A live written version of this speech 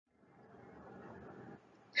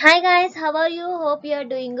Hi guys, how are you? Hope you are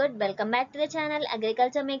doing good. Welcome back to the channel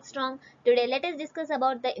Agriculture Makes Strong. Today let us discuss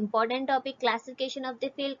about the important topic classification of the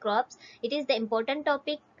field crops. It is the important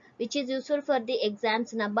topic which is useful for the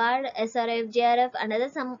exams NABARD, SRF, JRF and other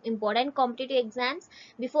some important competitive exams.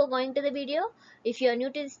 Before going to the video, if you are new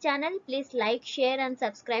to this channel, please like, share and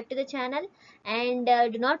subscribe to the channel and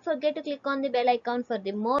do not forget to click on the bell icon for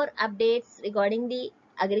the more updates regarding the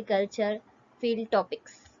agriculture field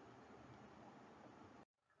topics.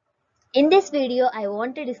 In this video, I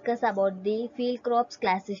want to discuss about the field crops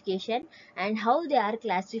classification and how they are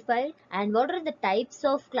classified and what are the types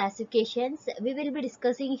of classifications we will be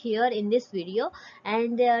discussing here in this video.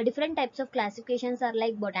 And different types of classifications are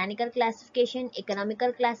like botanical classification,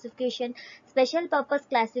 economical classification, special purpose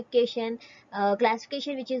classification,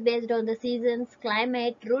 classification which is based on the seasons,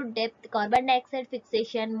 climate, root depth, carbon dioxide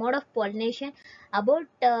fixation, mode of pollination. About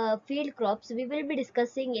field crops, we will be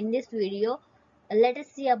discussing in this video. Let us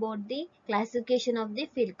see about the classification of the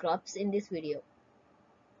field crops in this video.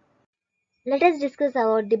 Let us discuss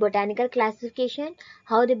about the botanical classification,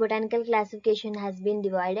 how the botanical classification has been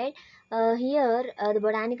divided. Here, the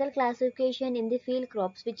botanical classification in the field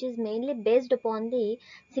crops, which is mainly based upon the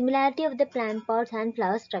similarity of the plant parts and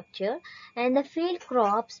flower structure, and the field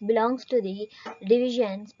crops belongs to the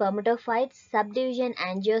division spermatophytes, subdivision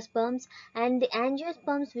angiosperms, and the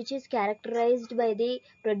angiosperms which is characterized by the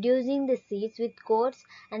producing the seeds with coats,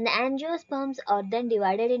 and the angiosperms are then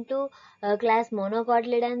divided into class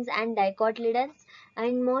Monocotyledons and Dicotyledons.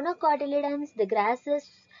 And Monocotyledons, the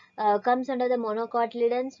grasses comes under the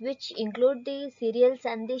Monocotyledons, which include the cereals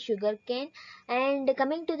and the sugarcane. And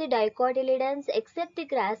coming to the Dicotyledons, except the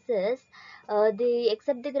grasses,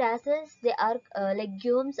 they are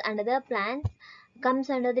legumes and other plants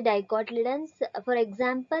comes under the dicotyledons. For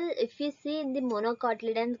example, if you see in the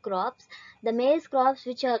monocotyledon crops, the maize crops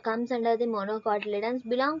which comes under the monocotyledons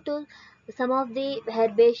belong to some of the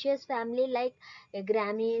herbaceous family like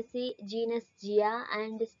Gramiaceae, genus Gia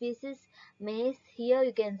and species maize. Here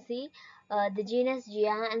you can see the genus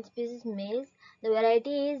Gia and species maize. The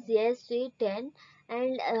variety is S310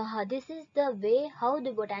 and this is the way how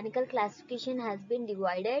the botanical classification has been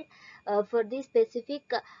divided for the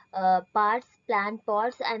specific parts, plant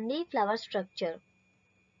parts and the flower structure.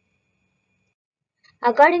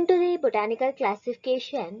 According to the botanical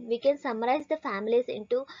classification, we can summarize the families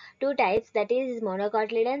into two types, that is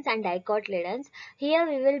monocotyledons and dicotyledons. Here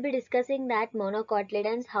we will be discussing that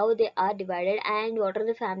monocotyledons, how they are divided and what are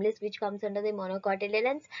the families which comes under the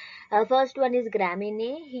monocotyledons. First one is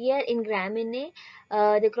graminae. Here in graminae,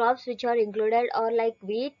 the crops which are included are like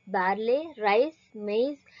wheat, barley, rice,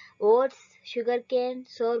 maize, oats, sugarcane,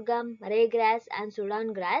 sorghum, ryegrass and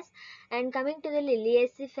Sudan grass. And coming to the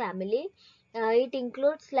Liliaceae family, it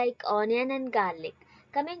includes like onion and garlic.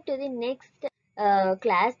 Coming to the next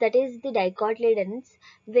class, that is the dicotyledons,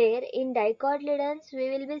 where in dicotyledons we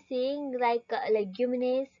will be seeing like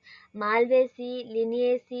leguminous, malvaceae,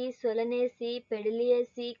 liniaceae, solanaceae,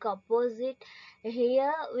 pedalaceae, composite.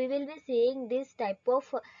 Here we will be seeing this type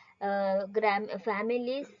of gram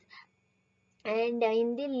families. And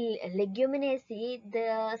in the leguminaceae,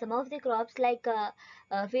 the some of the crops like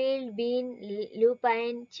field bean,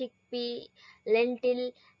 lupine, chickpea,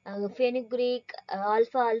 lentil, fenugreek,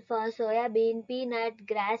 alfalfa, soya bean, peanut,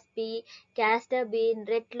 grass pea, castor bean,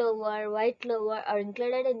 red clover, white clover are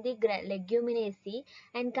included in the leguminaceae.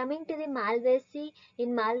 And coming to the malvaceae,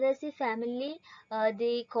 in malvaceae family,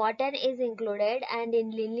 the cotton is included, and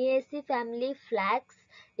in liliaceae family, flax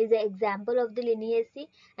is an example of the liniaceae.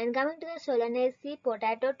 And coming to the Solanaceae,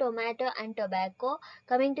 potato, tomato and tobacco.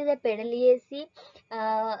 Coming to the Pedalaceae,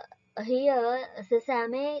 uh, here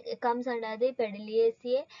sesame comes under the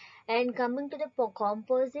Pedalaceae. And coming to the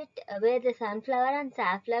composite, where the sunflower and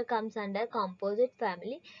safflower comes under composite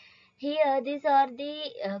family. Here these are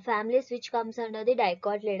the families which comes under the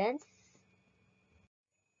dicotyledons.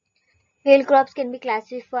 Field crops can be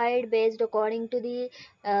classified based according to the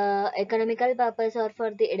economical purpose or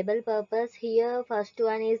for the edible purpose. Here, first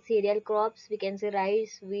one is cereal crops. We can say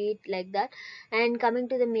rice, wheat, like that. And coming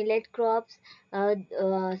to the millet crops,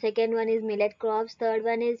 second one is millet crops. Third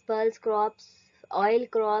one is pulse crops, oil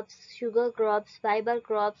crops, sugar crops, fiber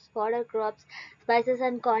crops, fodder crops, spices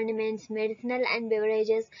and condiments, medicinal and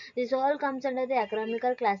beverages. This all comes under the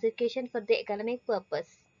economical classification for the economic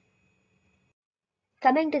purpose.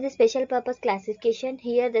 Coming to the special purpose classification,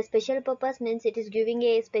 here the special purpose means it is giving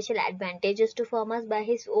a special advantages to farmers by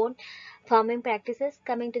his own farming practices.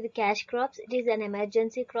 Coming to the cash crops, it is an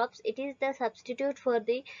emergency crops. It is the substitute for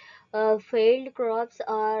the failed crops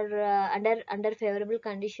or under favorable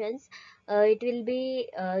conditions, it will be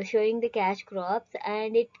showing the cash crops,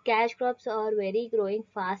 and cash crops are very growing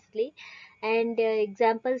fastly, and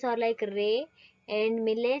examples are like ray and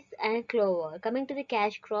millets and clover. Coming to the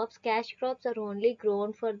cash crops are only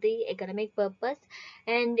grown for the economic purpose,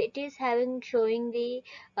 and it is having showing the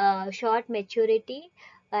short maturity.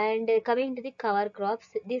 And coming to the cover crops,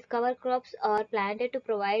 these cover crops are planted to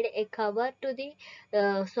provide a cover to the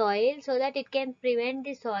soil so that it can prevent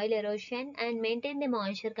the soil erosion and maintain the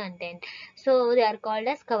moisture content. So they are called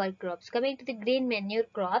as cover crops. Coming to the green manure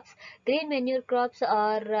crops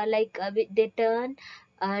are they turn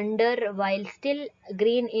under while still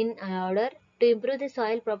green in order to improve the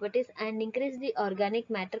soil properties and increase the organic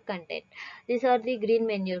matter content. These are the green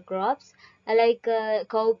manure crops.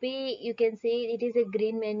 Cowpea, you can see it is a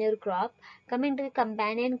green manure crop. Coming to the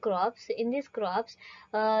companion crops, in this case,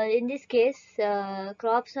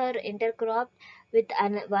 crops are intercropped with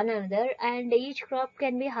one another, and each crop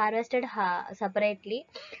can be harvested separately.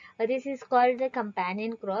 This is called the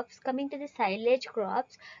companion crops. Coming to the silage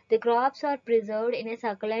crops, the crops are preserved in a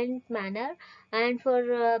succulent manner, and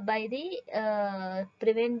for by the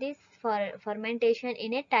prevent this fermentation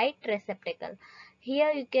in a tight receptacle.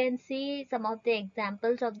 Here you can see some of the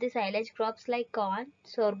examples of the silage crops like corn,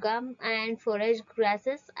 sorghum, and forage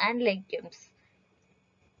grasses and legumes.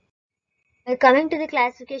 Coming to the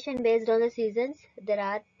classification based on the seasons, there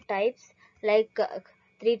are types like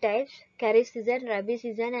three types: Kharif season, Rabi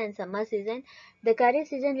season, and summer season. The Kharif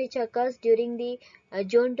season, which occurs during the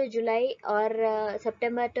June to July or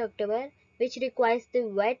September to October, which requires the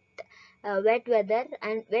wet weather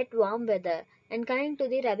and wet warm weather. And coming to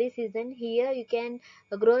the Rabi season, here you can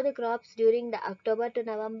grow the crops during the October to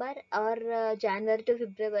November or January to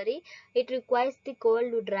February. It requires the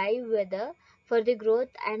cold dry weather for the growth,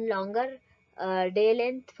 and longer day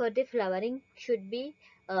length for the flowering should be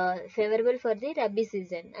favorable for the Rabi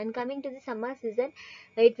season. And coming to the summer season,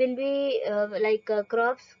 it will be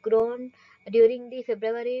crops grown during the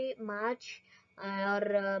February, March,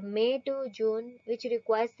 or May to June, which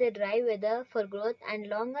requires the dry weather for growth, and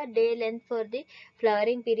longer day length for the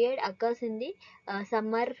flowering period occurs in the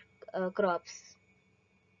summer crops.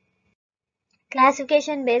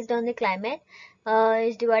 Classification based on the climate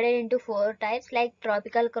is divided into four types like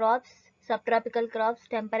tropical crops, subtropical crops,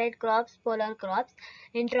 temperate crops, polar crops.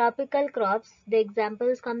 In tropical crops, the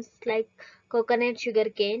examples comes like coconut,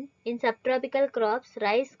 sugarcane. In subtropical crops,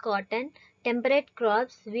 rice, cotton. Temperate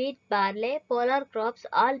crops, wheat, barley. Polar crops,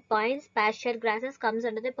 all pines, pasture grasses comes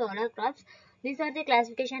under the polar crops. These are the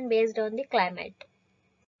classification based on the climate.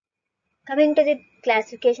 Coming to the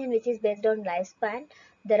classification which is based on lifespan,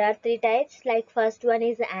 there are three types. Like first one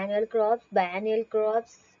is annual crops, biennial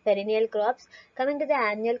crops, perennial crops. Coming to the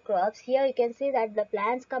annual crops, here you can see that the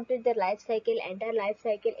plants complete their entire life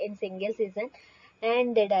cycle in single season,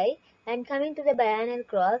 and they die. And coming to the biennial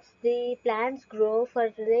crops, the plants grow for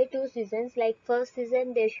the two seasons. Like first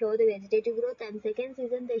season they show the vegetative growth, and second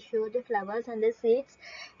season they show the flowers and the seeds.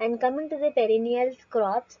 And coming to the perennial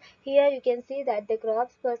crops, here you can see that the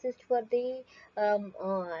crops persist for the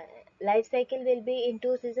life cycle will be in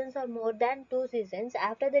two seasons or more than two seasons.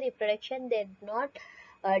 After the reproduction, they do not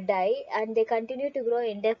die, and they continue to grow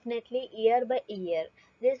indefinitely year by year.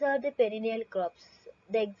 These are the perennial crops.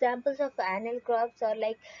 The examples of annual crops are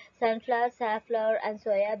like sunflower, safflower, and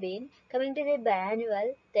soya bean. Coming to the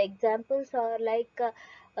biannual, the examples are like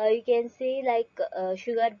you can see like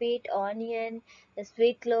sugar beet, onion,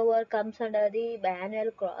 sweet clover comes under the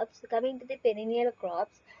biannual crops. Coming to the perennial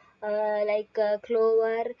crops,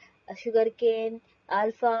 clover, sugarcane,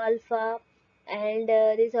 alfalfa, and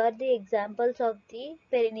these are the examples of the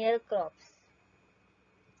perennial crops.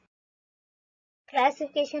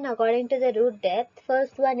 Classification according to the root depth.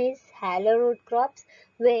 First one is hollow root crops,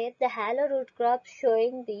 where the hollow root crops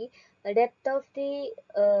showing the depth of the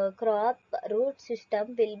crop root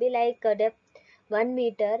system will be like a depth 1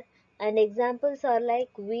 meter, and examples are like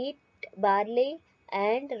wheat, barley,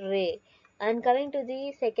 and rye. And coming to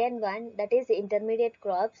the second one, that is intermediate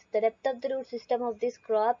crops, the depth of the root system of these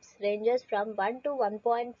crops ranges from 1 to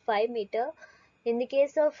 1.5 meter. In the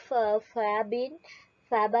case of faba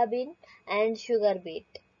bean, and sugar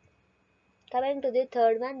beet. Coming to the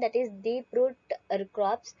third one, that is deep root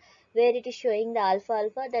crops, where it is showing the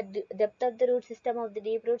alfalfa. The depth of the root system of the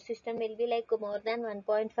deep root system will be like more than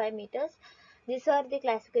 1.5 meters. These are the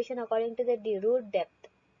classification according to the root depth.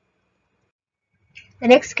 The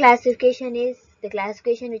next classification is the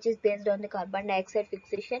classification which is based on the carbon dioxide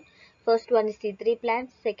fixation. First one is C3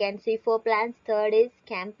 plants, second C4 plants, third is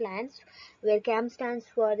CAM plants, where CAM stands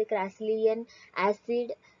for the Crassilian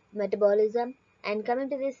acid metabolism, And coming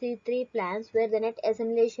to the C3 plants, where the net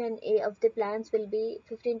assimilation of the plants will be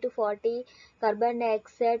 15 to 40 carbon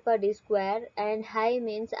dioxide per d square, and high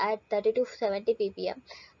means at 30 to 70 ppm,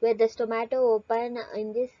 where the stomata open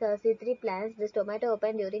in this C3 plants, the stomata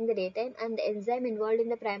open during the daytime, and the enzyme involved in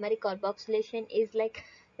the primary carboxylation is like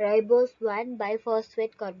ribose 1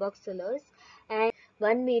 biphosphate carboxylase and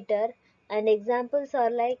 1 meter, and examples are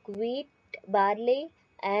like wheat, barley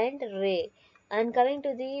and rye. And coming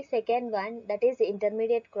to the second one, that is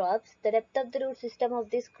intermediate crops, the depth of the root system of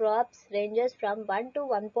these crops ranges from 1 to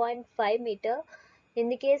 1.5 meter in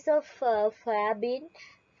the case of faba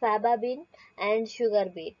bean and sugar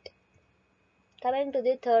beet. Coming to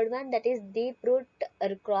the third one, that is deep root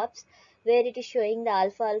crops, where it is showing the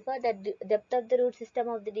alfalfa. The depth of the root system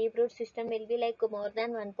of the deep root system will be like more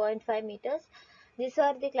than 1.5 meters. These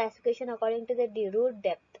are the classification according to the root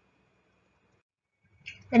depth.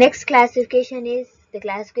 The next classification is the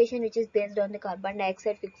classification which is based on the carbon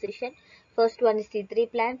dioxide fixation. First one is C3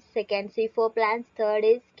 plants, second C4 plants, third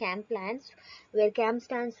is CAM plants, where CAM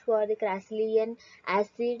stands for the Crassilian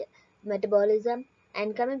acid metabolism.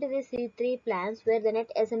 And coming to the C3 plants, where the net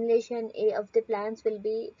assimilation of the plants will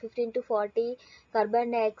be 15 to 40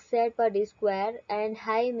 carbon dioxide per d square, and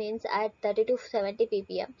high means at 30 to 70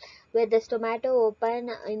 ppm, where the stomata open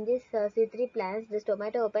in this C3 plants, the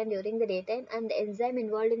stomata open during the daytime, and the enzyme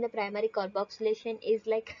involved in the primary carboxylation is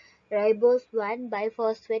like ribose 1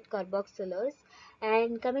 biphosphate carboxylase.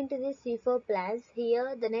 And coming to the C4 plants,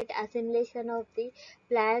 here the net assimilation of the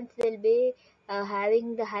plants will be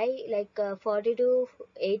having the high like 40 to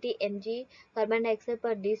 80 mg carbon dioxide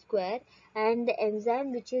per d square, and the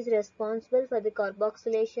enzyme which is responsible for the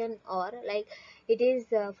carboxylation or like it is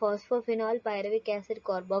phosphophenol pyruvic acid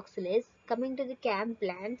carboxylase. Coming to the CAM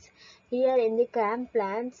plants, here in the CAM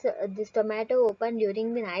plants, this tomato open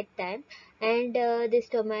during the night time, and this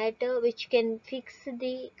tomato which can fix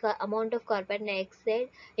the amount of carbon dioxide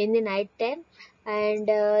in the night time, and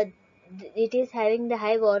it is having the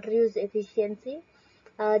high water use efficiency.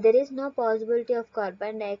 There is no possibility of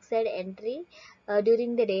carbon dioxide entry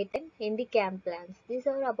during the daytime in the CAM plants. These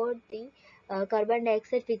are about the carbon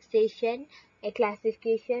dioxide fixation, a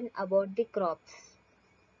classification about the crops.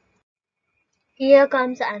 Here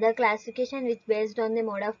comes another classification which based on the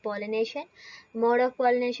mode of pollination. Mode of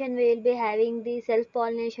pollination we will be having the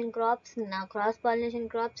self-pollination crops, now cross-pollination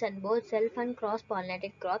crops, and both self and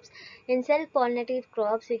cross-pollinated crops. In self-pollinated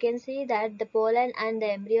crops, you can see that the pollen and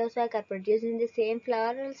the embryo sac are produced in the same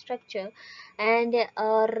floral structure, and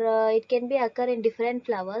or it can be occur in different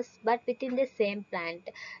flowers but within the same plant.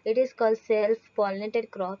 It is called self-pollinated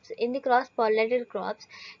crops. In the cross-pollinated crops,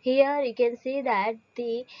 here you can see that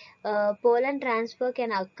the pollen transfer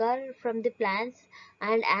can occur from the plants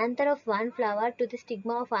and anther of one flower to the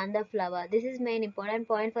stigma of another flower. This is main important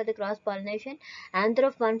point for the cross pollination. Anther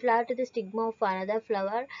of one flower to the stigma of another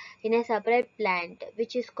flower in a separate plant,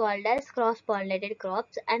 which is called as cross pollinated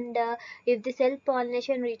crops. And if the self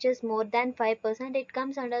pollination reaches more than 5%, it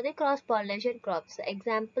comes under the cross pollination crops.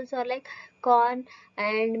 Examples are like corn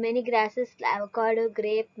and many grasses, avocado,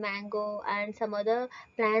 grape, mango, and some other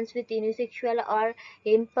plants with unisexual or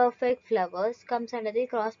imperfect flowers comes under the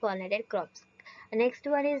cross-pollinated crops. Next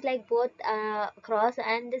one is like both cross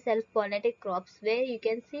and the self-pollinated crops, where you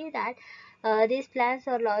can see that these plants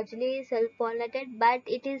are largely self-pollinated, but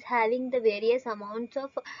it is having the various amounts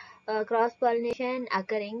of cross-pollination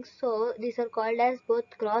occurring. So these are called as both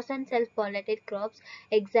cross and self-pollinated crops.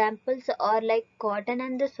 Examples are like cotton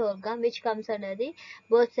and the sorghum, which comes under the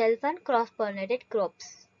both self and cross-pollinated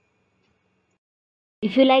crops.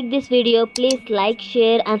 If you like this video, please like,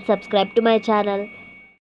 share and subscribe to my channel.